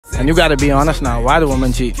And you gotta be honest now. Why the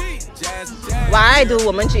woman cheat? Why do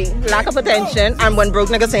women cheat? Lack of attention. And when broke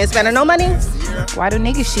niggas ain't spending no money. Why do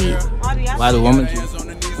niggas cheat? Why the woman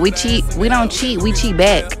cheat? We cheat. We don't cheat. We cheat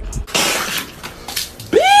back.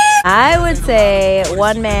 I would say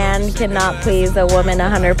one man cannot please a woman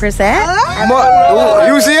 100%.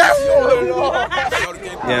 You see it?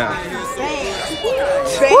 Yeah.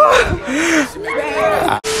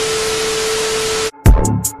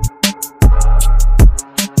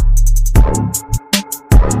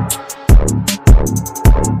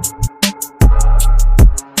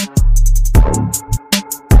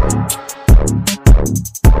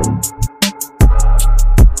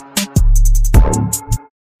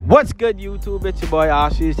 What's good, YouTube? It's your boy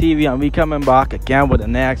Ashes TV, and we coming back again with the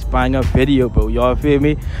next banger video, bro. Y'all feel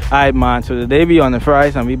me? Alright, man. So today we on the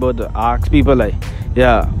fries, and we about to ask people like,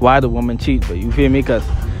 yeah, why the woman cheat? But you feel me? Cause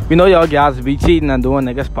we know y'all guys be cheating and doing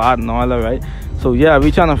niggas part and all that, right? So yeah,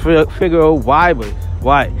 we trying to figure out why, but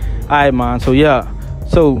why? Alright, man. So yeah,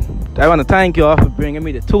 so I want to thank y'all for bringing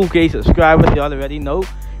me the 2K subscribers. Y'all already know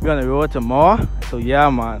we're on the road to more. So yeah,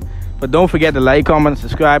 man. But don't forget to like, comment,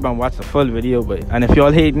 subscribe, and watch the full video, boy. And if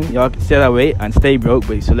y'all hating, y'all can stay that way and stay broke,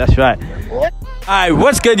 boy. So let's try. Alright,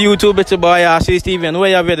 what's good, YouTube? It's your boy Ashes TV, and where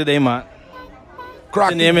y'all here today, man?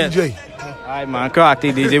 Crack DJ. Alright, man. Crack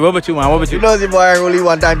DJ. What about you, man? What about you? You know your boy only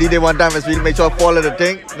one time, DJ one time, and make sure follow the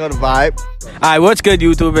thing. You know the vibe. Alright, what's good,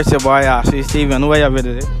 YouTube? It's your boy Ashes TV, and where y'all here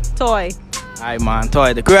today? Toy. Alright, man.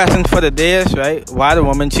 Toy. The question for the day is, right? Why the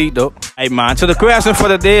woman cheat, though? Alright, man. So the question for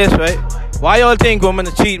the day is, right? Why y'all think women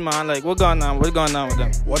are cheat, man? Like, what's going on? What's going on with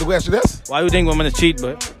them? What the question is? Why you think women are cheat,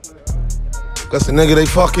 but? Cause the nigga they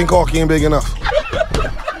fucking cocky ain't big enough.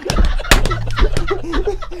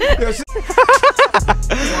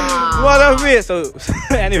 Wow. What up, man? So,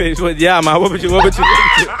 anyways, yeah, man. What about you? What about you?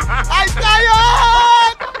 I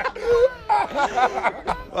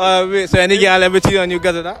tired. So any girl ever cheat on you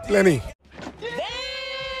because of that? Plenty.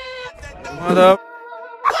 What up?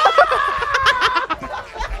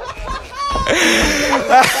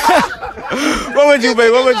 What would you,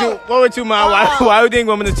 babe? What would you, man? Why you think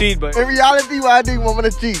women to cheat, but? In reality, why I think women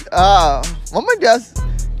to cheat? Women just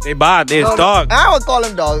they bad. They dog. I would call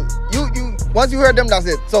them dogs. You once you heard them, that's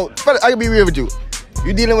it. So I can be real with you.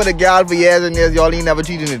 You dealing with a girl for years and years, y'all ain't never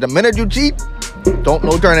cheating. The minute you cheat,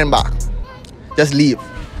 no turning back. Just leave.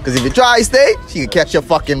 Cause if you try to stay, she can catch your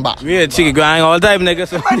fucking back. Yeah, she can grind all time, nigga.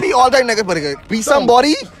 So. I be all time, nigga, but it could be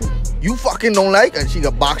somebody you fucking don't like, and she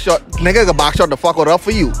got back shot. Nigga got back shot the fuck out up for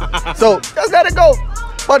you. So just let it go.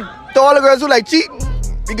 But to all the girls who like cheating,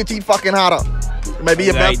 you can cheat fucking harder. It might be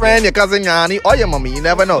your best friend, your cousin Yanni, or your mommy. You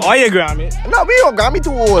never know. Or your Grammy. No, we don't Grammy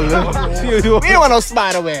too old. We don't want no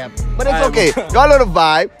spider web. But it's okay. Y'all know the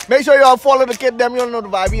vibe. Make sure y'all follow the kid. Them y'all know the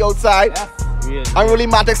vibe. We outside. Unruly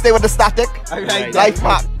Matic, stay with the static. Life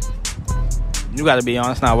pack. You gotta be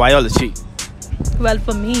honest now. Why y'all cheat? Well,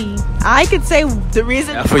 for me, I could say the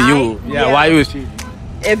reason. Yeah, for you. Yeah, why you cheating?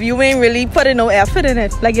 If you ain't really putting no effort in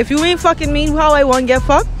it. Like, if you ain't fucking me, how I want to get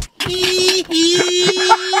fucked?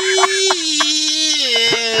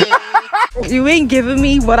 You ain't giving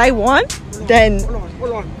me what I want, then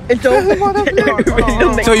it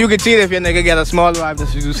don't. So you can cheat if your nigga get a small wife,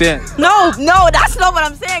 that's what you saying? No, that's not what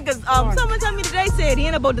I'm saying. Cause someone told me today, said it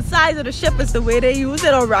ain't about the size of the ship, it's the way they use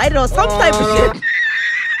it or write it or some type of shit.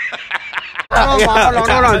 Hold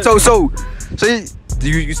on. So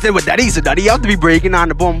you stay with daddy, so daddy have to be breaking on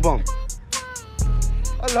the bum. Hold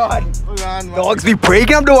on. Dogs be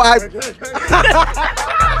breaking up the wife.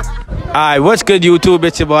 Alright, what's good, YouTube?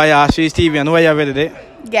 It's your boy Ashes TV, and where y'all ready today?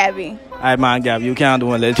 Gabby. Alright, man, Gabby, you can't do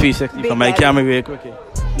one little 360 for my camera real quick.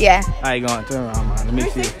 Yeah. Alright, go on, turn around, man. Let me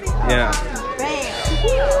see. Yeah.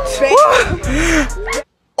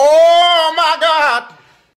 Oh my God.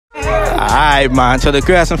 Alright, man. So the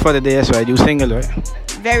question for the day is, right, you single, right?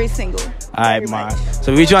 Very single. Alright, man.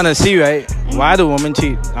 So we trying to see, right, why the woman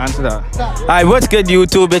cheat? Answer that. Alright, what's good,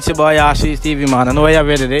 YouTube? It's your boy Ashes TV, man. I know where y'all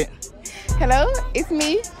ready today. Hello, it's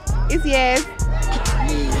me. It's Yes.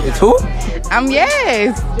 It's who? I'm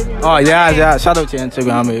Yes. Oh, yeah. Shout out to your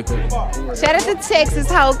Instagram real quick. Shout out to Texas,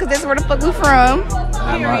 ho, cause that's where the fuck we from.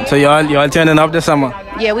 Alright, man. So y'all turning up this summer?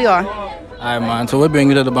 Yeah, we are. Alright, man. So what bring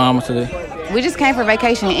you to the Bahamas today? We just came for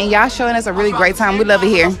vacation, and y'all showing us a really great time. We love it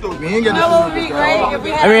here. I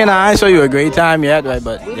mean, I ain't show you a great time yet, right?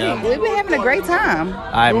 But yeah. We've been having a great time.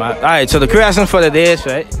 Alright, man. Alright, so the question for the day is,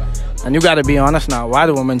 right? And you gotta be honest now. Why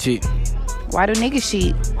do women cheat? Why do niggas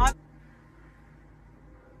cheat?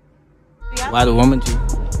 Why do women cheat?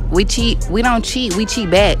 We cheat. We don't cheat. We cheat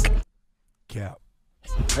back. Cap.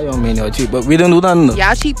 I don't mean no cheat, but we don't do nothing.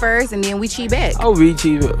 Y'all cheat first, and then we cheat back. Oh, we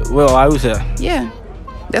cheat. Well, I was here. Yeah.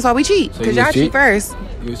 That's why we cheat. So Because you y'all cheat first.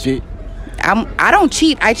 You cheat. I don't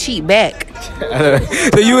cheat. I cheat back.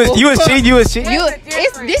 So you was cheat. You was cheat.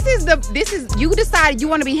 This is you decide you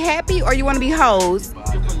want to be happy or you want to be hoes.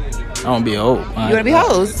 I don't be old. You want to be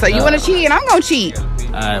hoes. So you want to cheat and I'm gonna cheat.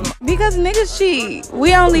 Because niggas cheat.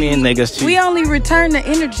 Me and niggas cheat. We only return the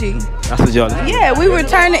energy. That's what y'all. Yeah, we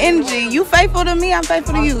return the energy. You faithful to me, I'm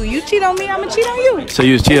faithful to you. You cheat on me, I'ma cheat on you. So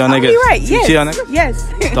you cheat on niggas? You right. You Yes. cheat on niggas? Yes.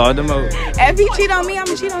 Start them out. If he cheat on me,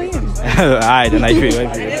 I'ma cheat on him. Alright, then I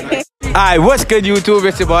feel. Alright, what's good YouTube?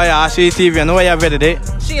 It's your boy Ashi TV. I know you're ready today.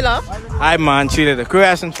 Sheila, Alright man, cheated. The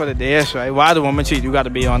question for the day is right. Why do women cheat? You gotta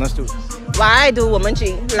be honest too. why do women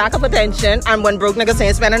cheat? Lack of attention and when broke niggas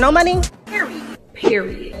ain't spending no money.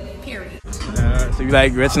 period. So you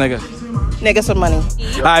like rich niggas? Niggas with money.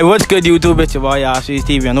 Alright, what's good YouTube? It's your boy Ashi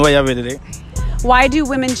TV. I know you're ready today. Why do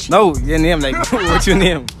women cheat? No, your name like what's your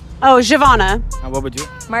name? Oh, Giovanna. And what about you?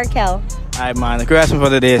 Markel. Alright man, the question for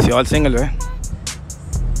the day is y'all single, right?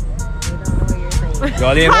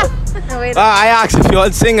 Y'all ain't know? Wait, I asked if y'all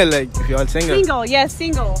single, like if y'all single. Single, yes,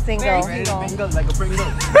 single. single.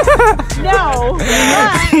 No.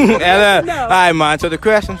 Alright man, so the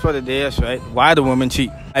question for the day is right, why do women cheat?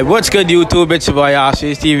 Alright, what's good YouTube? It's your boy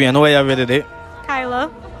Ashi TV. I know you're ready today.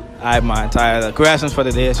 Kyla. Alright man, Tyler, the questions for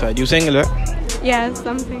the day is right. You single, right? Yes,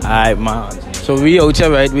 I'm single. Alright man. So we out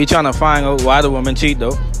here, right? We trying to find out why the women cheat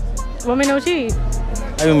though. Women don't cheat.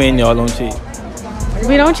 How you mean y'all don't cheat?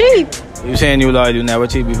 We don't cheat. You saying you lied, you never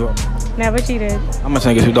cheat before? Never cheated. How much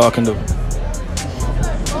niggas you talking to?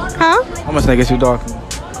 Huh? How much niggas you talking?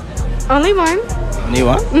 Only one. Only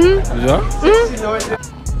one? You sure?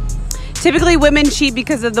 Typically, women cheat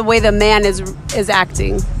because of the way the man is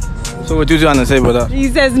acting. So what you trying to say with us? He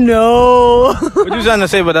says no. What you trying to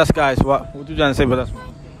say with us guys? What you trying to say with us?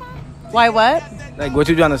 Why what? Like what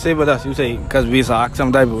you trying to say with us? You say because we suck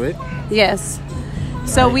some type of way? Yes.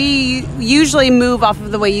 So we usually move off of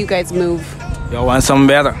the way you guys move. Y'all want something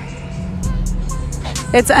better?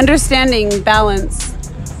 It's understanding, balance.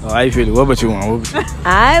 Oh, I feel it. What about you want? What about you?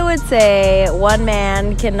 I would say one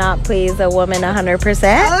man cannot please a woman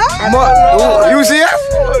 100%. You see us?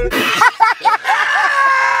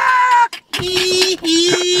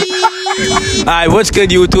 Alright, what's good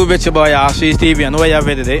YouTube? It's your boy Ashi TV. I know you're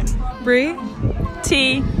ready today. Bree?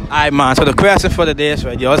 T. Alright man, so the question for the day is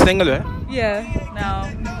right. Y'all single, right? Yeah. No.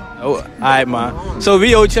 Oh, alright man. So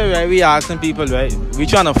we out here, right? We asking people, right? We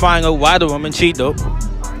trying to find out why the women cheat though.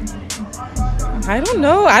 I don't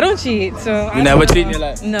know. I don't cheat, so. You never cheat in your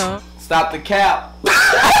life? No. Stop the cap. Stop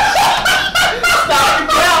the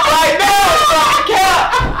cap right now. Stop the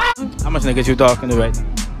cap. How much niggas you talking to right now?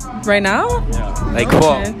 Right now? Yeah. Like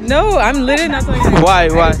 4. No, I'm literally not talking to Why?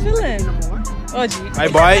 I'm just chilling. Oh, gee. My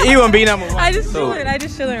boy, he won't be number 1. I just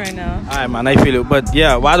chilling right now. Alright man, I feel it. But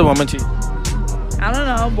yeah, why the woman cheat? I don't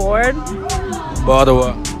know. Bored? Bored or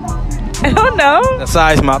what? I don't know. The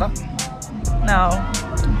size matter? No.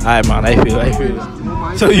 Alright man, I feel it.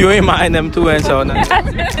 So you ain't mind them two and so on. I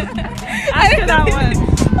did that one.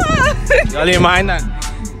 Y'all ain't mind that?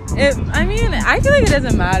 I mean, I feel like it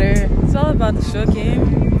doesn't matter. It's all about the show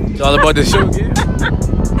game. It's all about the show game.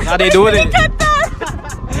 How they doing it?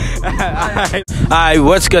 Alright,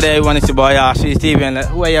 what's good everyone? It's your boy Ashi TV and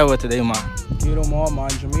who are you with today, man? Kiddo Mob, man,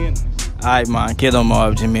 Jermaine. Alright man, Kiddo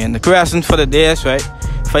Mob, Jermaine. The question for the day is right.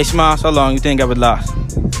 If I smile so long, you think I would last?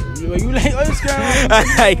 You like ice cream?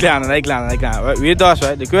 I clown. Right, we does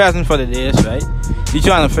right. The question for the day is right. You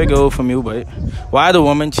trying to figure out from you, boy. Why the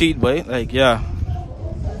woman cheat, boy? Like, yeah.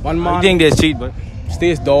 One man. You think they cheat, boy?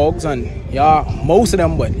 Stays dogs and yeah, most of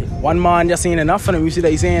them, but one man just ain't enough for them. You see that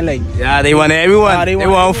he's saying like, yeah, they want everyone. Yeah, they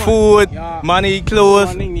everyone. want food, Yeah. money, clothes.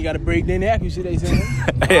 one thing, you gotta break their neck. You see that he's saying?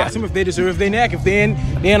 Yeah. Ask them if they deserve their neck. If they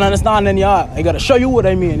ain't understand, then yeah, I gotta show you what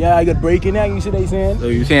I mean. Yeah, I gotta break your neck. You see that he's saying? So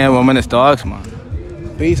you saying women is dogs, man?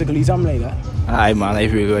 Basically, something like that. Alright, man. I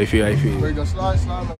feel.